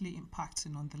directly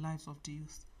impacting on the lives of the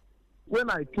youth?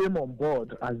 When I came on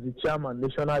board as the chairman,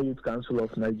 National Youth Council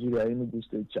of Nigeria, Enugu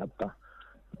State chapter,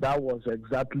 that was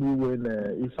exactly when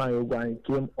Ifeanyi Ugwuanyi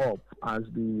came up as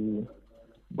the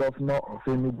governor of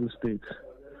Enugu State,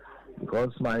 because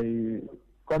my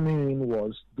coming in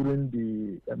was during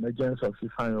the emergence of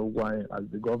Ifeanyi Ugwuanyi as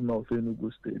the governor of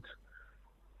Enugu State.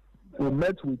 We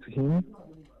met with him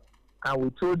and we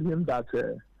told him that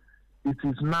it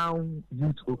is now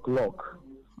Youth O'Clock.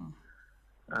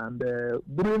 And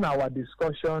during our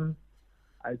discussion,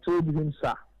 I told him,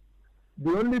 sir,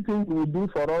 the only thing you will do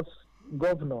for us,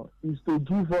 Governor, is to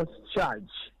give us charge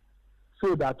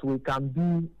so that we can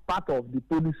be part of the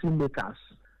policy makers.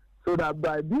 So that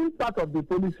by being part of the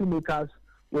policy makers,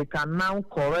 we can now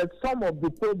correct some of the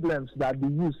problems that the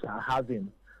youth are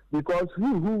having. Because he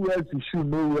who wears the shoe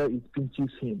knows where it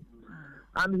pinches him.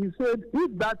 And he said,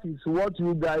 if that is what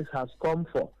you guys have come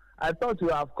for, I thought you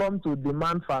have come to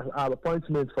demand for an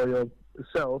appointment for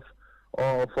yourself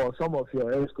or for some of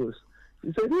your escorts.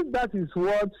 He said, if that is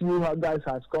what you guys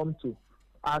have come to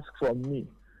ask from me,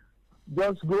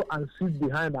 just go and sit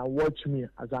behind and watch me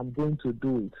as I'm going to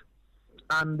do it.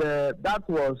 And that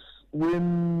was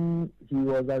when he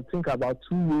was, I think, about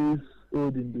 2 years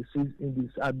old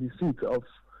at the seat of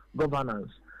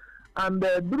governance. And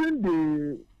during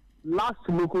the last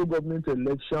local government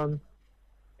election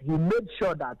he made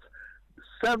sure that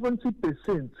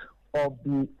 70% of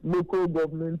the local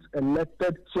government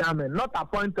elected chairmen, not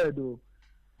appointed though,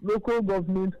 local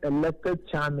government elected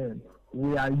chairmen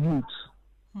were youth.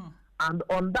 And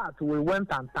on that, we went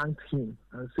and thanked him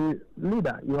and said,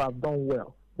 leader, you have done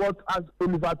well. But as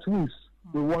Oliver Twist,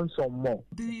 we want some more.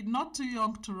 The Not Too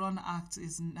Young to Run Act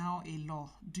is now a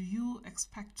law. Do you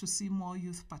expect to see more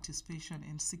youth participation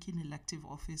in seeking elective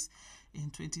office in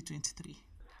 2023?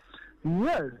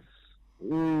 Yes.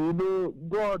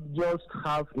 God just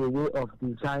has a way of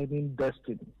designing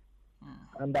destiny.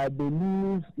 And I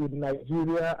believe in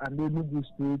Nigeria and Enugu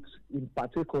State in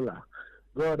particular,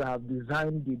 God has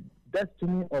designed the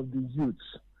destiny of the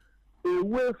youths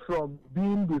away from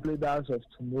being the leaders of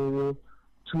tomorrow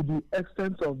to the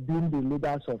extent of being the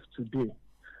leaders of today.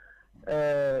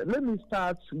 Let me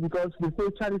start because they say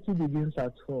charity begins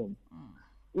at home.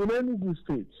 In Enugu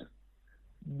State,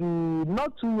 the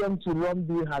Not Too Young to Run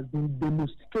bill has been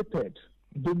domesticated,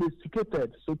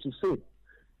 so to say,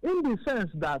 in the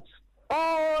sense that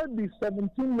all the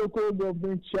 17 local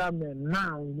government chairmen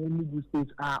now in Enugu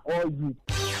State are all youth.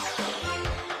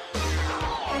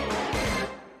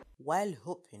 While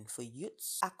hoping for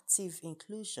youth's active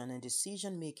inclusion in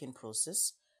decision-making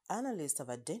process, analysts have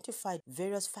identified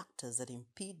various factors that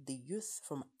impede the youth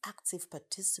from active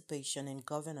participation in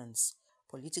governance,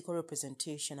 political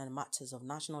representation, and matters of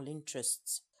national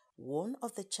interests. One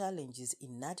of the challenges is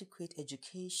inadequate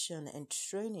education and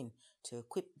training to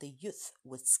equip the youth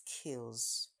with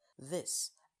skills.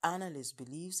 This, analysts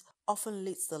believe, often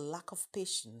leads to lack of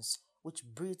patience, which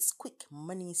breeds quick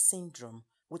money syndrome,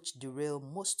 which derail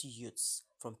most youths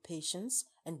from patience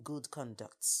and good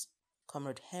conducts.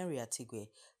 Comrade Henry Atigwe,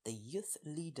 the youth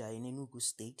leader in Enugu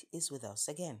State, is with us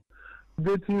again.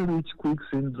 Getting rich quick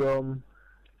syndrome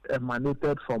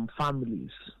emanated from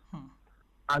families.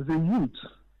 As a youth,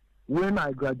 when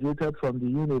I graduated from the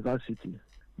university,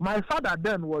 my father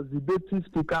then was the deputy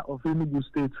speaker of Enugu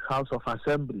State House of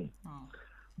Assembly.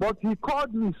 But he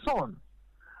called me, son,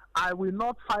 I will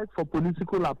not fight for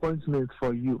political appointments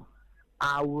for you.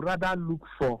 I would rather look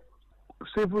for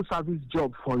civil service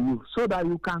job for you so that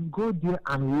you can go there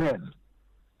and learn.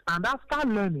 And after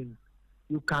learning,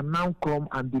 you can now come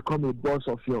and become a boss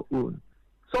of your own.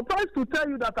 Surprised to tell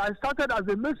you that I started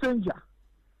as a messenger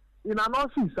in an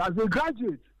office as a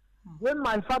graduate when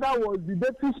my father was the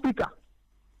deputy speaker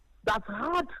that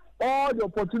had all the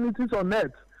opportunities on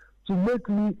earth to make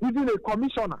me even a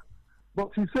commissioner.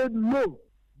 But he said, no,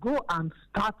 go and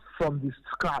start from the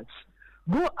scratch.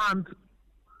 Go and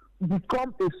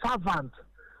become a servant.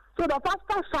 So that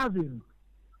after serving,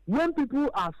 when people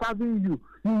are serving you,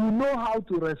 you will know how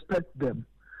to respect them.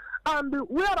 And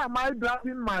where am I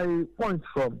driving my point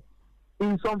from?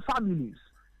 In some families,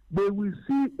 they will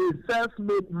see a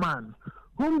self-made man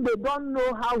whom they don't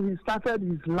know how he started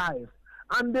his life.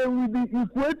 And they will be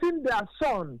equating their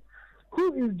son,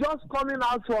 who is just coming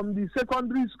out from the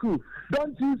secondary school.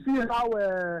 Don't you see how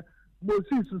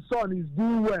Moses' son is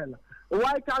doing well?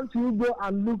 Why can't you go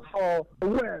and look for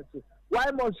wealth?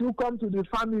 Why must you come to the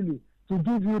family to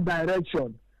give you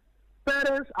direction?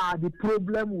 Parents are the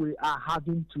problem we are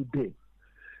having today.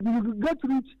 The get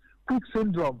rich quick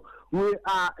syndrome we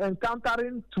are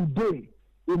encountering today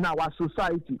in our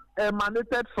society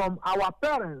emanated from our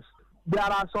parents. There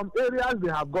are some areas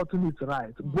they have gotten it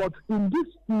right, but in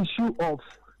this issue of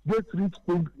get rich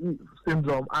quick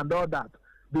syndrome and all that,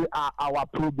 they are our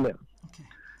problem.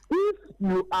 If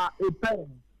you are a parent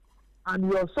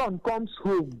and your son comes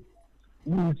home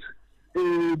with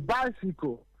a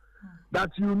bicycle that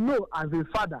you know as a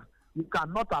father you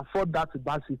cannot afford that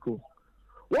bicycle,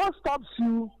 what stops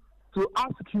you to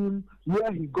ask him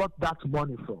where he got that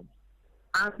money from?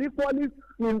 And equally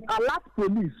in alert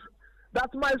police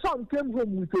that my son came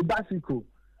home with a bicycle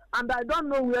and I don't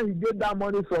know where he get that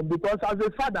money from because as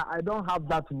a father I don't have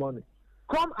that money.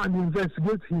 Come and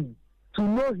investigate him to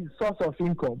know his source of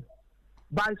income.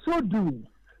 By so doing,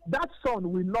 that son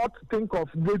will not think of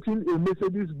getting a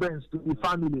Mercedes-Benz to the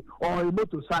family or a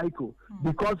motorcycle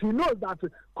because he knows that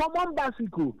common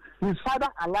bicycle, his father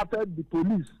alerted the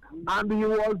police and he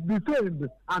was detained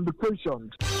and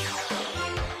questioned.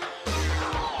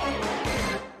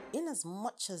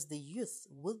 Inasmuch as the youth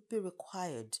will be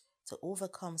required to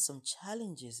overcome some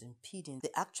challenges impeding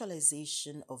the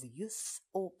actualization of youth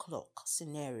o'clock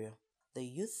scenario, the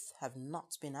youth have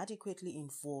not been adequately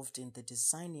involved in the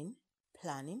designing,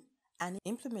 planning, and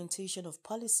implementation of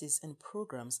policies and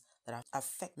programs that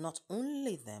affect not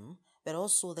only them, but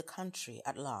also the country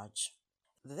at large.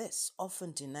 This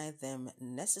often denies them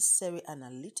necessary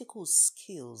analytical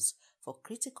skills for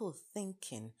critical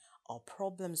thinking or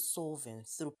problem solving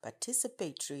through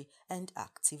participatory and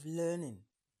active learning.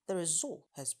 The result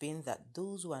has been that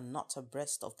those who are not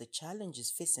abreast of the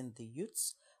challenges facing the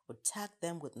youths would tag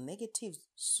them with negative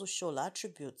social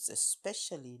attributes,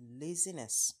 especially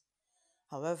laziness.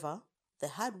 However, the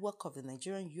hard work of the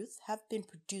Nigerian youth have been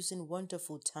producing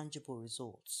wonderful, tangible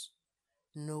results.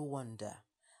 No wonder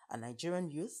a Nigerian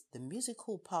youth, the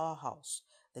musical powerhouse,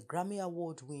 the Grammy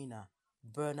Award winner,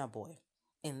 Burna Boy,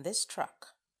 in this track,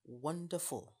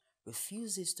 Wonderful,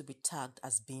 refuses to be tagged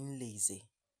as being lazy,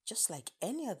 just like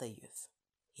any other youth.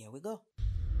 Here we go.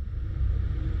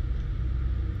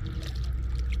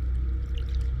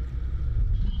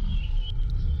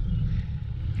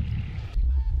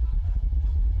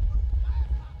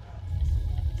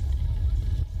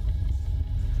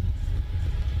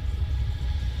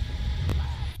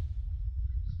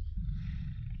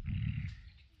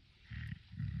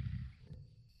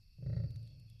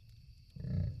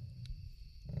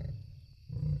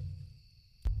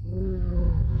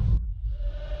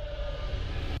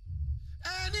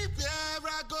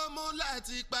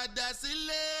 Láti padà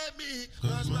sílé mi,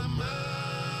 'cause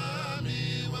mama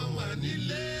mi wọ́n wà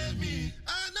nílé mi.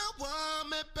 I know one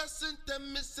me person tell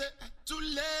me say I'm too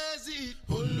lazy.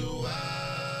 Olúwa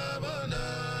bọ̀nà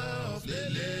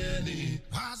ọ̀flẹ̀lẹ̀ ni.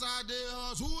 As I dey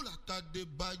hustle,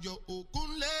 Àtàdébáyọ̀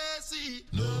òkun lazy.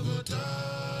 No go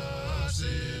talk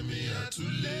say me I'm too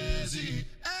lazy.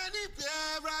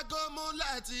 Anywhere I go mo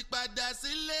láti padà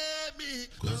sílé mi,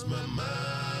 'cause mama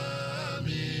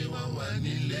mi wọ́n wà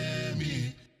nílé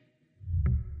mi.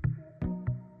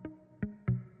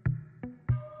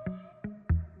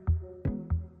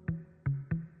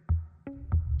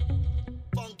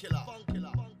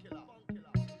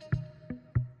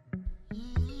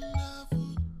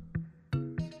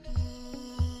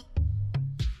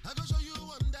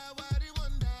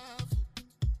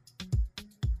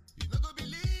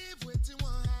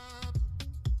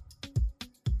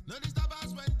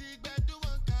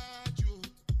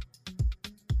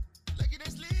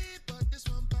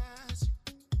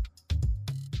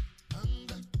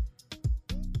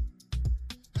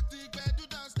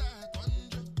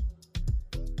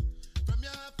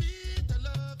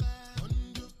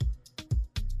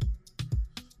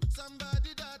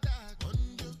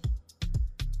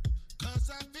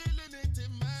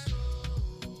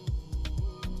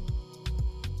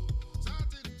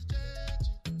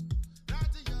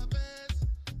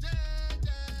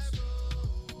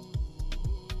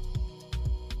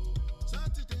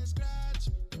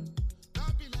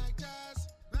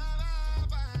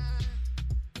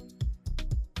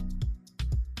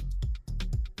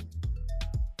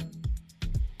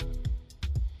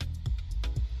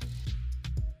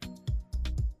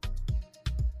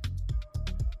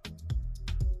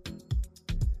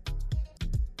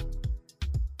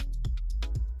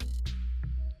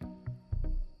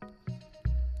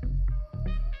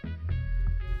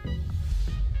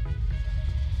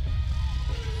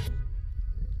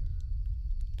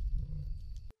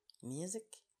 Music,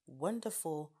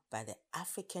 Wonderful by the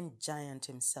African giant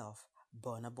himself,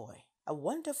 Burna Boy. A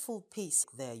wonderful piece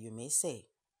there, you may say.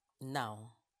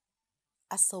 Now,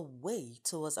 as a way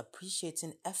towards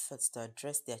appreciating efforts to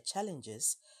address their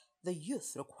challenges, the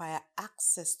youth require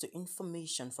access to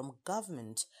information from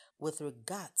government with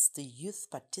regards to youth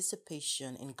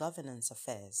participation in governance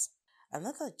affairs.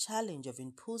 Another challenge of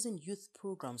imposing youth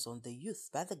programs on the youth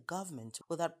by the government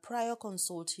without prior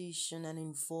consultation and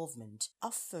involvement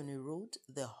often erode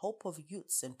the hope of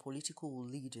youths in political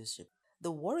leadership.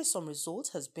 The worrisome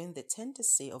result has been the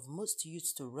tendency of most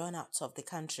youths to run out of the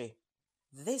country.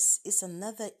 This is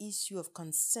another issue of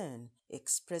concern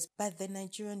expressed by the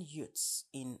Nigerian youths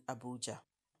in Abuja.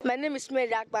 My name is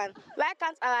Mary Akban. Why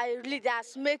can't our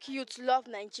leaders make youth love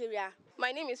Nigeria?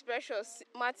 My name is Precious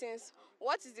Martins.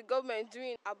 What is the government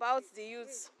doing about the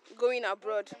youths going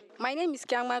abroad? My name is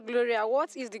Kiama Gloria.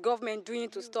 What is the government doing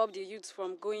to stop the youths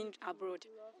from going abroad?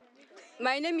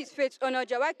 My name is Faith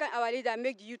Onoja. Why can't our leader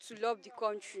make the youth to love the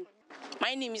country?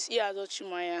 My name is Iyazo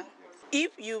Chimaya.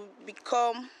 If you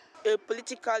become a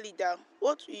political leader,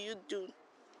 what will you do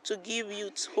to give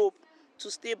youth hope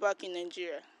to stay back in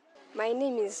Nigeria? My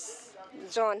name is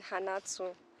John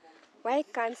Hanatu. Why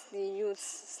can't the youth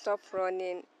stop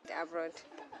running abroad?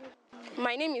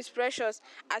 My name is Precious.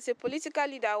 As a political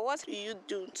leader, what will you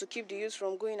do to keep the youth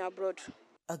from going abroad?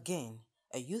 Again,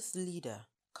 a youth leader,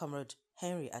 Comrade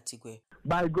Henry Atigwe.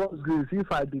 By God's grace,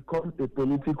 if I become a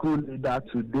political leader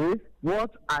today,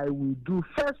 what I will do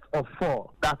first of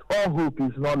all, that all hope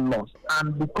is not lost.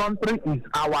 And the country is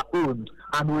our own.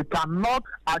 And we cannot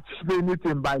achieve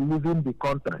anything by leaving the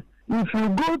country. If you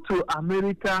go to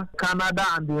America, Canada,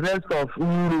 and the rest of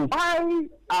Europe, why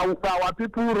our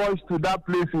people rush to that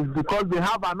place is because they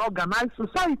have an organized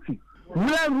society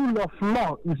where rule of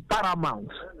law is paramount.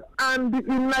 And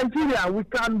in Nigeria, we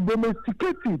can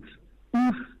domesticate it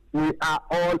if we are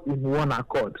all in one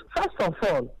accord. First of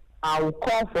all, I will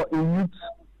call for a youth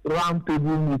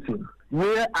roundtable meeting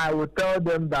where I will tell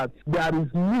them that there is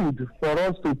need for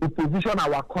us to position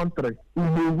our country in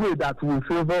a way that will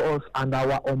favor us and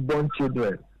our unborn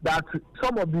children. That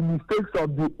some of the mistakes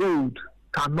of the old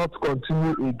cannot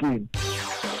continue again.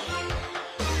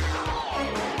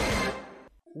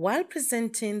 While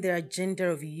presenting their agenda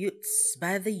of youths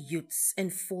by the youths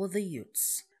and for the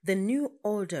youths, the new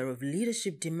order of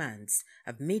leadership demands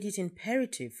have made it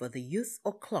imperative for the youth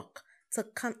o'clock to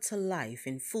come to life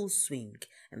in full swing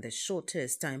in the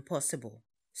shortest time possible.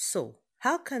 So,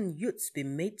 how can youths be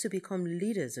made to become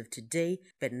leaders of today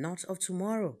but not of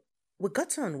tomorrow? We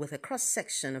got on with a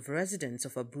cross-section of residents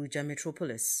of Abuja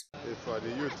metropolis. It's for the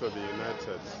youth to be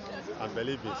united and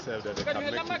believe in self that they can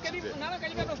make it today.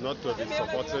 Not to be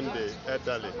supporting the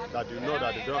elderly that you know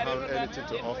that they don't have anything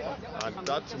to offer. And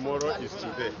that tomorrow is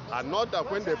today. And not that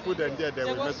when they put them there, they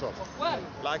will mess up.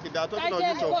 Like they are talking of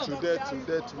youth of today,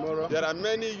 tomorrow. There are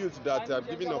many youths that are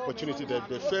given opportunity that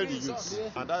they fail the youth.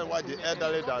 And that's why the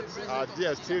elderly that are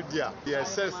there, still there. The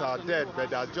essence are dead, but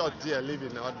they are just there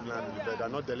living ordinarily, but they are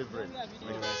not delivering.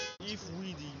 If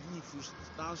we, the youth, will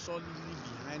stand solidly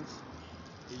behind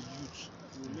a youth,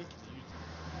 we will make the youth.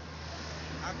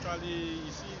 Actually,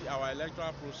 you see, our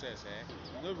electoral process,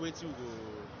 no waiting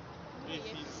to make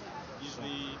it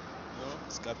easily,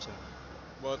 it's captured.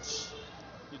 But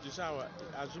it is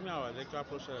assuming our electoral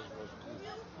process was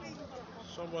good.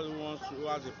 Somebody who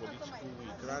has a political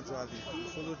will, gradually you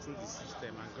follow through the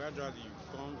system, and gradually you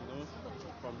come,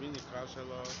 from being a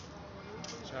councillor,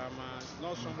 chairman,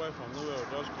 not somebody from nowhere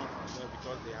will just come from there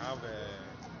because they have a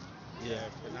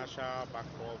financial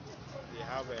backup, they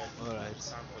have a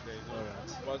stand for them.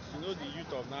 But the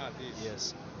youth of nowadays,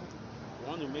 yes, you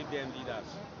want to make them leaders.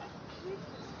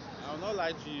 I will not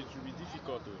lie to you, it will be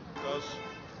difficult because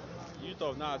youth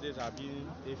of nowadays I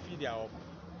feel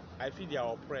they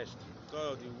are oppressed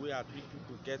because of the way at which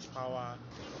people get power.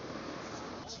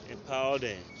 Empower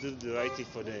them, do the right thing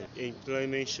for them.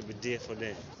 Employment should be there for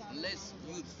them. Unless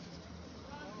youth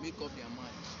make up their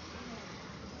mind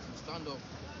to stand up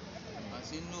and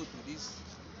say no to this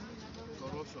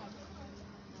corruption,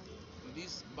 to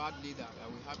this bad leader that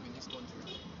we have in this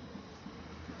country,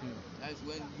 that is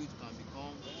when youth can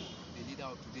become the leader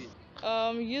of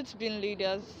today. Youth being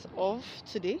leaders of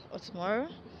today or tomorrow,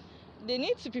 they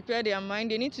need to prepare their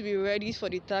mind, they need to be ready for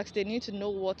the task, they need to know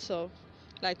what's up.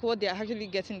 Like what they're actually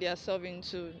getting themselves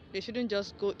into. They shouldn't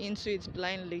just go into it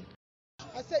blindly.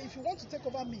 I said, if you want to take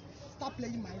over me, start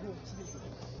playing my role today.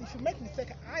 If you make mistake,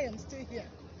 I am still here.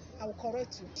 I will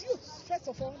correct you. You, first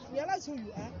of all, realize who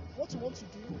you are, what you want to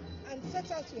do, and set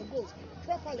out your goals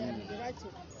properly and in the right way.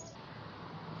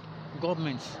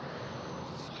 Governments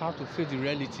have to face the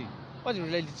reality. What's the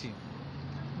reality?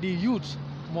 The youth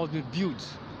must be built,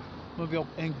 must be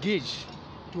engaged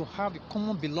to have the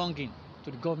common belonging to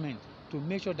the government, to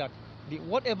make sure that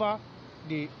whatever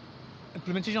the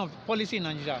implementation of policy in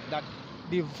Nigeria, that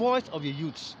the voice of the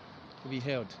youth will be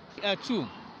heard. 2,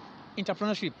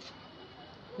 entrepreneurship.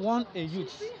 One, a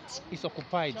youth is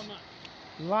occupied,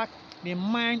 the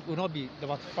mind will not be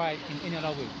diversified in any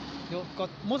other way. Because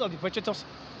most of the perpetrators,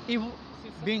 even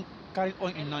being carried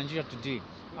on in Nigeria today,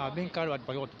 are being carried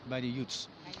out by the youths.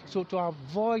 So to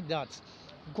avoid that,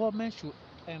 government should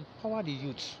empower the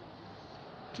youth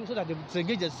so that they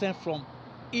disengage themselves from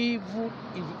evil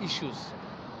issues,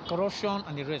 corruption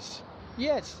and the rest.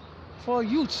 Yes, for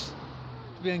youths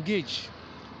to be engaged,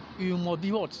 you must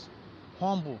be what?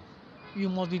 Humble. You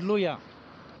must be loyal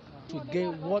to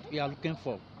get what we are looking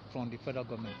for from the federal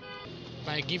government.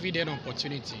 By giving them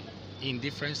opportunity in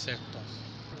different sectors,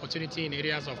 opportunity in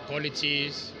areas of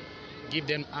politics, give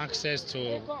them access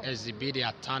to exhibit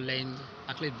their talent,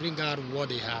 actually bring out what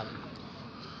they have.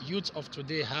 Youth of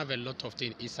today have a lot of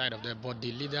things inside of them, but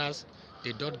the leaders,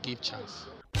 they don't give chance.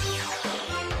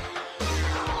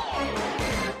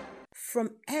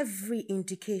 From every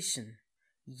indication,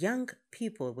 young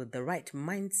people with the right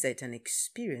mindset and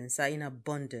experience are in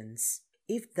abundance.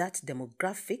 If that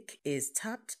demographic is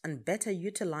tapped and better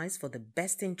utilized for the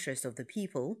best interest of the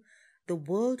people, the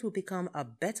world will become a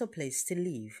better place to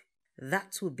live.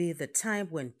 That will be the time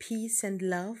when peace and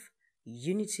love,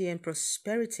 unity and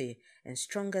prosperity, and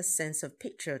stronger sense of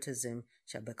patriotism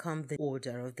shall become the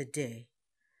order of the day.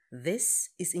 This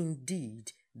is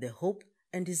indeed the hope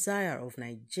and desire of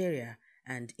Nigeria,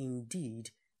 and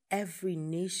indeed every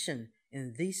nation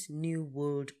in this new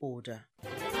world order.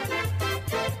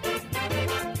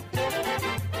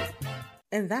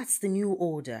 And that's the new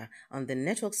order on the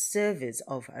network service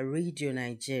of Radio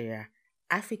Nigeria,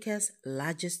 Africa's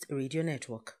largest radio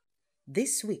network.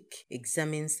 This week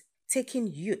examines taking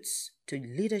youths to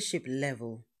leadership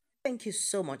level. Thank you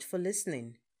so much for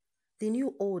listening. The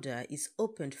new order is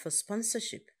opened for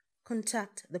sponsorship.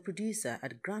 Contact the producer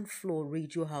at Ground Floor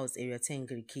Radio House Area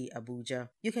Tengriki, Abuja.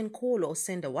 You can call or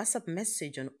send a WhatsApp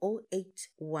message on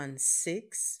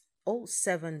 0816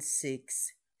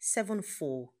 076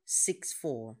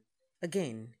 7464.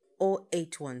 Again,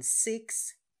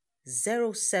 0816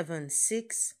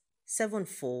 076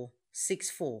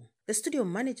 7464. The studio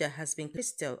manager has been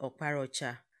Crystal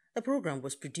Okparocha. The program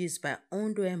was produced by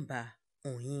Ondo Emba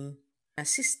Oyin,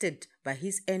 assisted by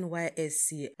his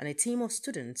NYSC and a team of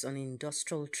students on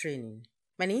industrial training.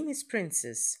 My name is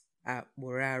Princess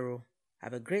Aboraro.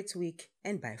 Have a great week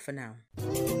and bye for now.